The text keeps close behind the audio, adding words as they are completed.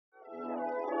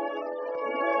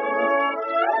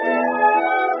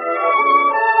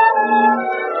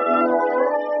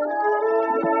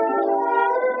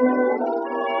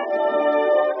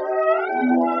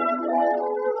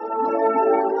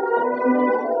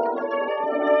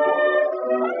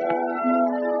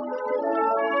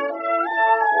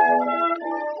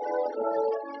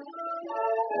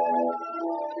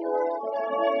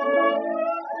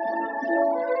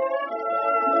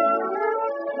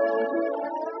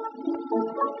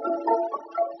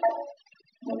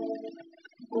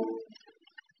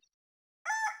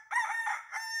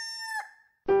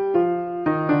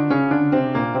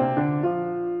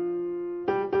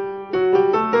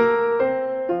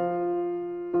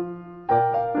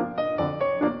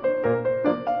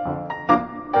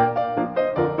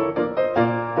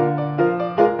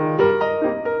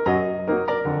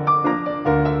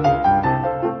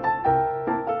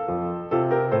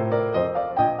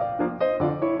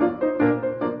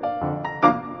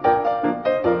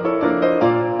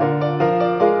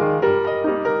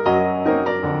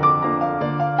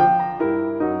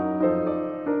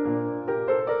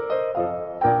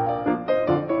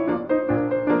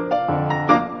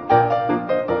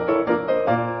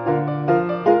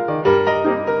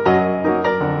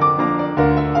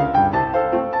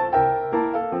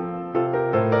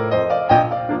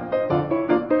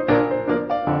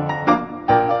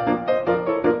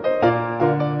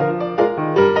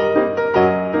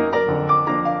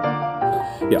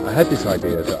yeah, I had this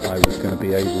idea that I was going to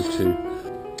be able to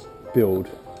build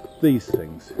these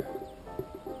things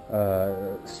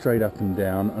straight up and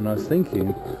down, and I was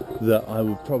thinking that I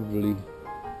would probably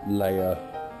lay a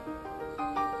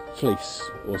fleece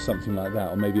or something like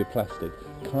that, or maybe a plastic,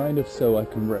 kind of so I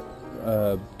can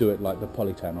do it like the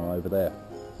polytunnel over there.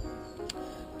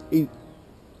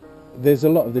 There's a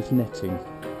lot of this netting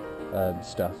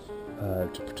stuff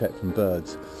to protect from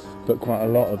birds, but quite a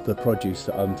lot of the produce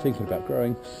that I'm thinking about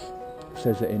growing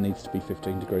says that it needs to be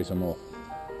 15 degrees or more.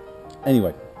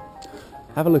 Anyway,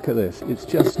 have a look at this. It's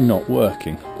just not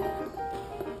working.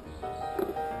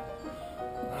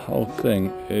 The whole thing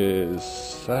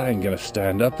that ain't gonna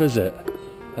stand up, is it?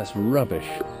 That's rubbish.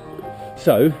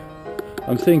 So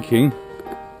I'm thinking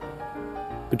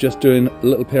of just doing a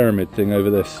little pyramid thing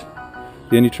over this.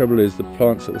 The only trouble is the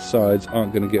plants at the sides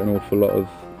aren't going to get an awful lot of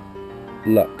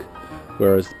luck,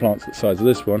 whereas the plants at the sides of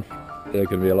this one, they're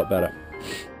going to be a lot better.